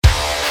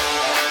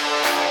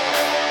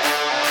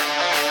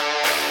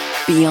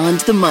Beyond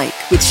the Mic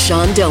with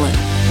Sean Dillon.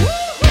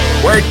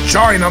 We're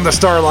joined on the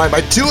star line by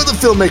two of the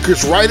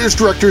filmmakers, writers,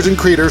 directors, and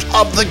creators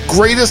of the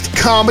greatest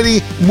comedy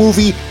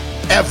movie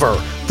ever,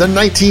 the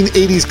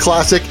 1980s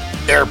classic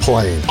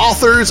Airplane.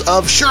 Authors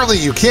of Surely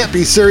You Can't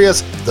Be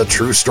Serious, the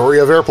true story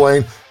of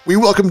Airplane. We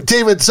welcome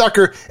David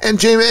Zucker and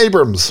Jamie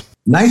Abrams.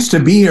 Nice to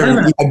be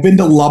here. I've been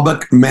to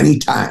Lubbock many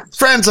times.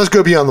 Friends, let's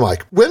go beyond the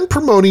mic. When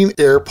promoting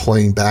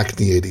Airplane back in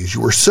the 80s, you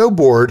were so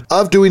bored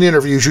of doing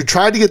interviews, you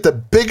tried to get the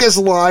biggest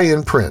lie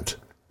in print.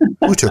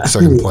 Who took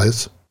second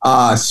place?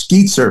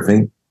 Skeet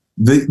surfing.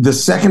 The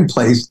second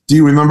place, do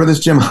you remember this,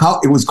 Jim?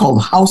 It was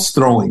called house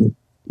throwing.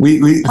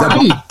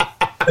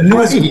 The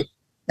newest in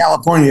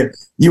California,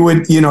 you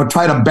would,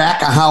 try to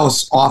back a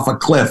house off a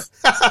cliff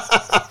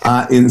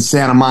in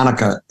Santa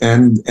Monica.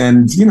 And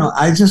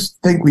I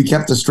just think we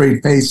kept a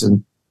straight face.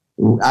 And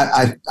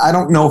I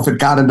don't know if it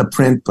got into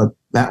print, but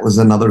that was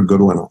another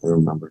good one I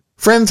remember.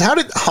 Friends, how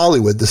did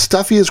Hollywood, the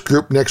stuffiest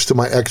group next to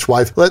my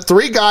ex-wife, let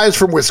three guys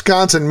from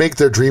Wisconsin make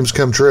their dreams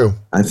come true?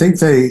 I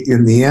think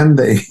in the end,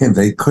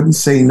 they couldn't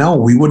say no.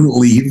 We wouldn't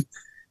leave.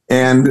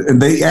 And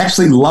they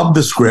actually loved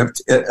the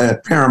script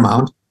at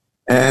Paramount,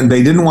 and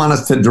they didn't want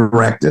us to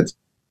direct it.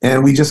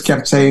 And we just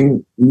kept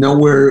saying, no,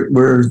 we're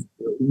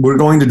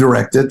going to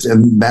direct it,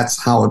 and that's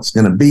how it's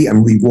going to be,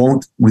 and we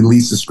won't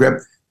release the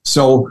script.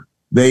 So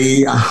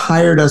they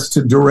hired us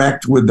to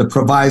direct with the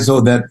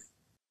proviso that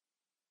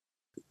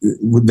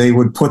they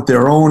would put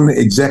their own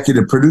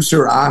executive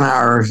producer on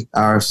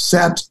our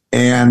set,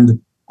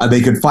 and they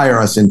could fire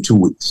us in 2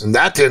 weeks. And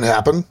that didn't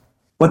happen.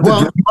 But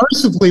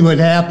mercifully what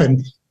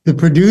happened, the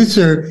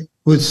producer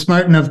was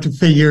smart enough to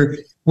figure,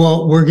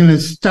 well, we're going to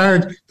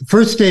start the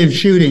first day of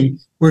shooting,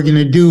 we're going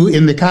to do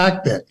in the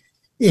cockpit.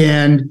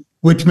 And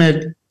which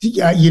meant,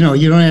 you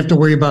don't have to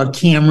worry about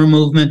camera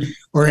movement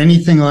or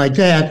anything like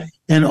that.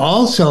 And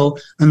also,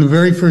 on the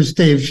very first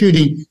day of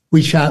shooting,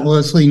 we shot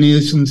Leslie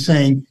Nielsen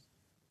saying,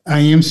 I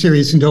am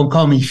serious and don't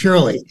call me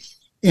Shirley.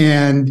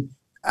 And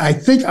I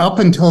think up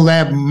until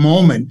that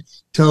moment,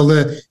 till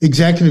the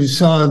executives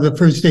saw the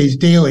first day's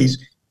dailies,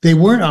 they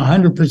weren't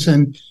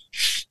 100%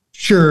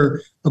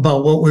 sure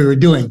about what we were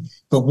doing.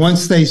 But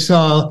once they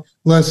saw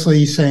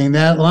Leslie saying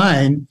that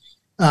line,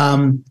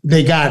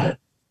 they got it.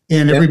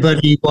 And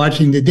everybody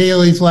watching the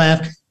dailies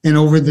laughed. And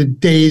over the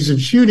days of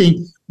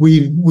shooting,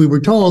 we were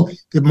told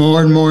that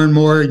more and more and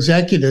more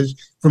executives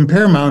from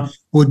Paramount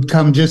would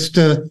come just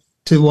to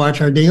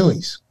watch our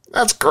dailies.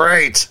 That's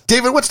great.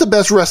 David, what's the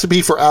best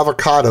recipe for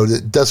avocado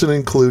that doesn't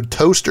include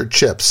toast or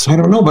chips? I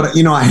don't know, but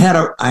I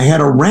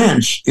had a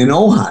ranch in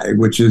Ojai,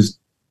 which is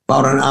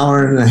about an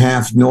hour and a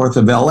half north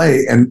of LA,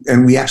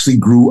 and we actually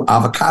grew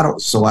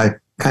avocados. So I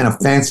kind of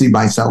fancied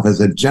myself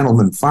as a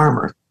gentleman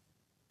farmer.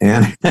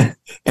 And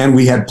and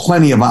we had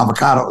plenty of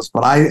avocados,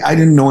 but I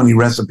didn't know any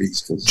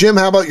recipes. Jim,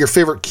 how about your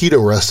favorite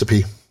keto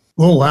recipe?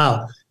 Oh,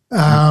 wow.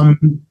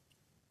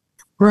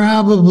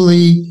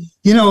 Probably,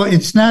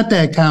 it's not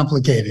that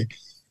complicated.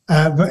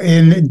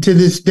 And to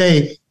this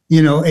day,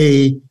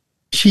 a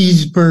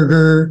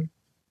cheeseburger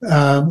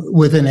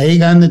with an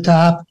egg on the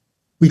top,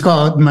 we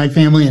call it in my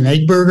family an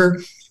egg burger.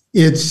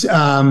 It's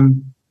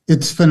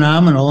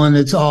phenomenal, and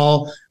it's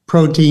all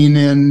protein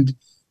and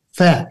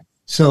fat.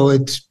 So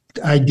it's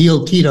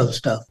ideal keto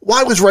stuff.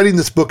 Why was writing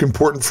this book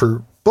important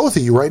for both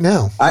of you right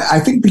now? I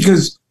think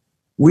because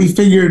we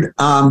figured,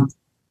 our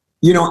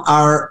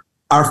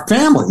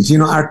families,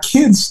 our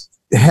kids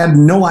had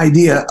no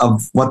idea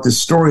of what this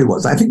story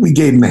was. I think we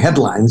gave them the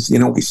headlines.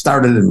 We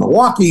started in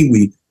Milwaukee.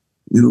 We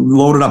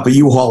loaded up a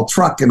U-Haul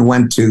truck and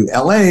went to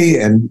L.A.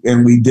 and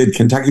we did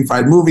Kentucky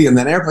Fried Movie and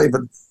then Airplane.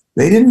 But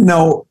they didn't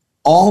know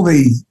all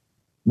the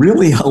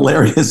really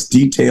hilarious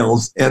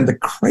details and the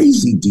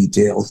crazy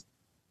details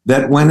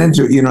that went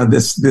into,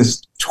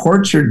 this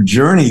tortured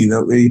journey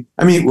that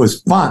it was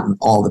fun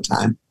all the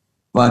time.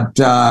 But,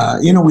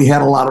 we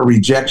had a lot of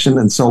rejection.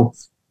 And so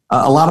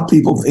a lot of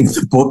people think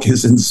the book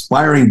is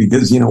inspiring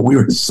because, we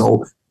were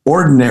so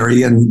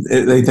ordinary, and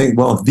they think,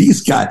 well, if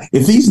these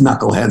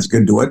knuckleheads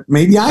could do it,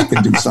 maybe I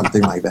could do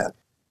something like that.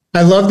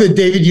 I love that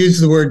David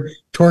used the word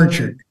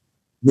tortured,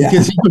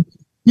 because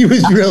he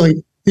was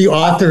really the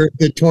author of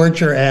the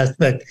torture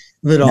aspect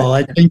of it all.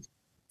 I think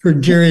for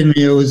Jerry and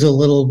me, it was a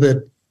little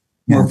bit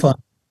more fun.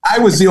 I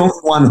was the only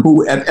one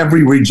who, at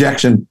every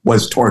rejection,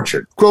 was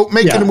tortured. Quote,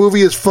 making a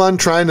movie is fun.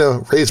 Trying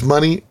to raise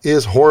money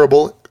is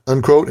horrible.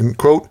 Unquote, and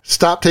quote,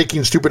 stop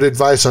taking stupid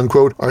advice,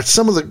 unquote, are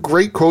some of the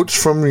great quotes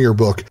from your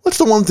book. What's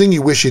the one thing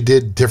you wish you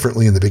did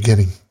differently in the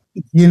beginning?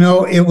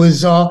 It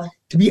was all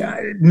it's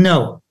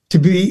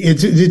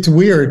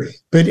weird,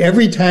 but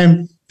every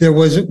time there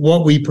was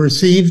what we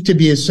perceived to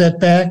be a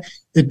setback,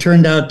 it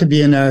turned out to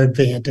be in our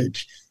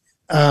advantage.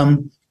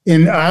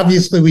 And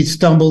obviously we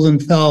stumbled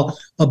and fell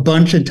a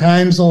bunch of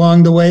times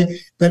along the way,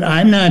 but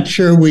I'm not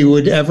sure we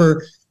would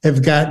ever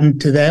have gotten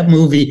to that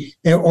movie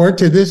or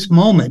to this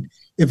moment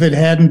if it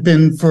hadn't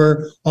been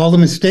for all the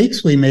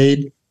mistakes we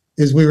made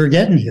as we were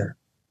getting here.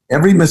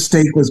 Every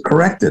mistake was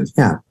corrected.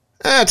 Yeah.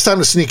 It's time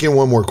to sneak in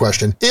one more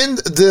question. In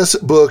this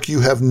book,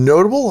 you have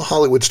notable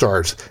Hollywood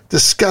stars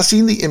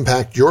discussing the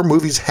impact your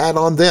movies had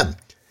on them.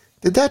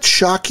 Did that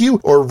shock you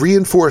or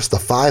reinforce the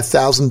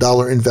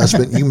 $5,000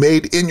 investment you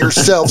made in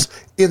yourselves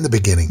in the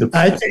beginning?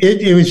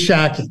 It was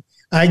shocking.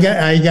 I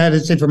got to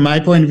say, from my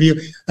point of view,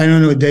 I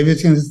don't know what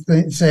David's going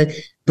to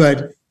say,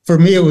 but for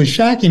me, it was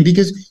shocking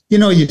because,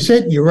 you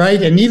sit, you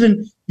write, and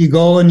even you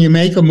go and you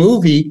make a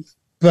movie,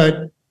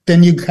 but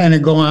then you kind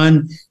of go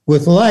on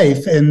with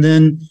life. And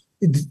then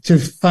to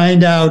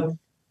find out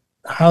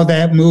how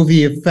that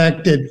movie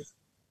affected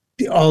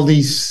all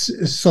these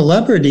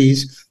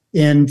celebrities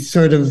and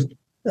sort of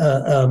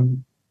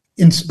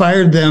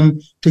inspired them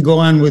to go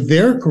on with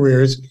their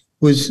careers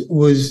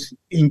was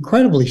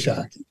incredibly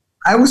shocking.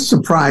 I was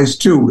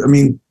surprised too. I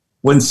mean,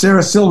 when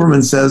Sarah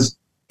Silverman says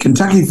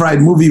Kentucky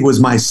Fried Movie was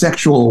my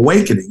sexual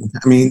awakening,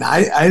 I mean,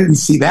 I didn't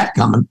see that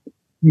coming.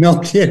 No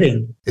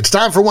kidding. It's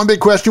time for One Big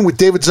Question with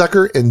David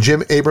Zucker and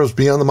Jim Abrams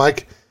Beyond the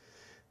Mic.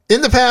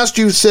 In the past,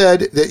 you've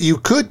said that you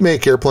could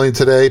make Airplane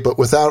today, but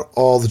without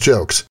all the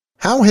jokes.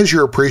 How has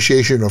your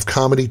appreciation of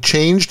comedy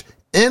changed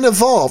and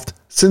evolved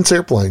since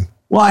Airplane?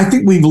 Well, I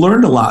think we've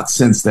learned a lot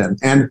since then.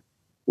 And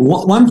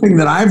one thing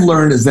that I've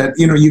learned is that,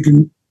 you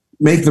can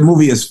make the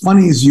movie as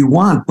funny as you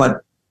want,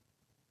 but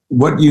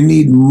what you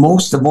need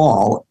most of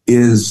all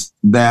is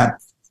that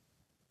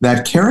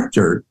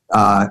character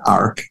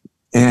arc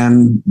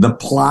and the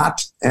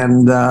plot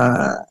and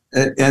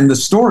the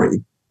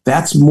story.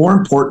 That's more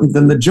important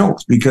than the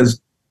jokes,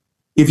 because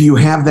if you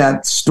have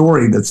that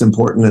story that's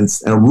important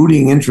and a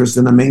rooting interest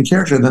in the main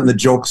character, then the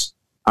jokes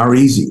are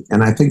easy.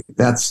 And I think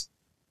that's,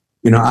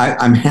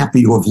 I'm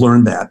happy to have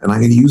learned that, and I'm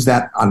going to use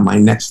that on my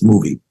next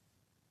movie.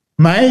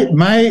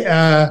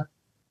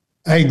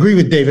 I agree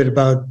with David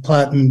about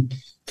plot and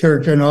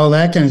character and all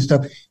that kind of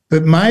stuff,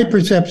 but my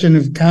perception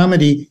of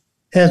comedy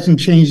hasn't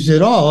changed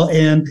at all.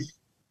 And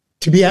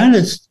to be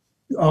honest,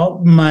 all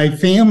my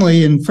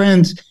family and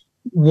friends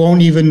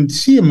won't even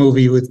see a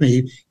movie with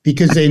me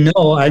because they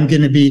know I'm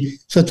going to be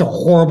such a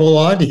horrible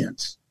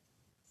audience.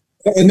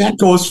 And that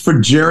goes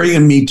for Jerry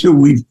and me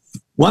too.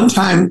 One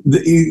time,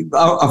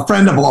 a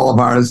friend of all of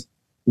ours,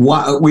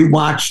 we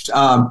watched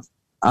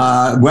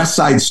West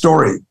Side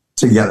Story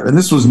together. And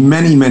this was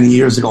many, many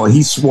years ago.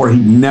 He swore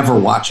he'd never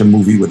watch a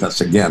movie with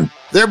us again.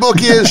 Their book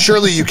is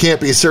Surely You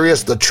Can't Be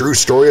Serious, The True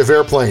Story of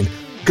Airplane.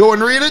 Go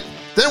and read it,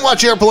 then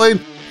watch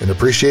Airplane, and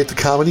appreciate the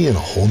comedy in a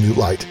whole new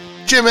light.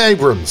 Jim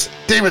Abrams,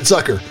 David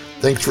Zucker,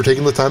 thanks for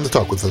taking the time to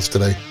talk with us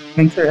today.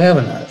 Thanks for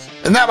having us.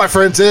 And that, my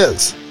friends,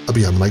 is a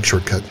Beyond the Mic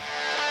shortcut.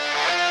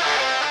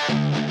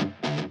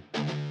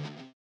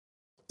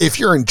 If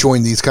you're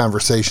enjoying these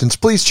conversations,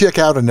 please check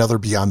out another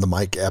Beyond the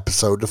Mic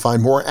episode to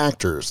find more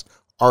actors,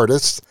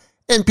 artists,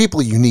 and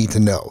people you need to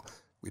know.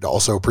 We'd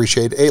also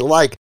appreciate a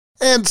like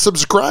and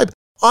subscribe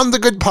on the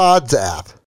Good Pods app.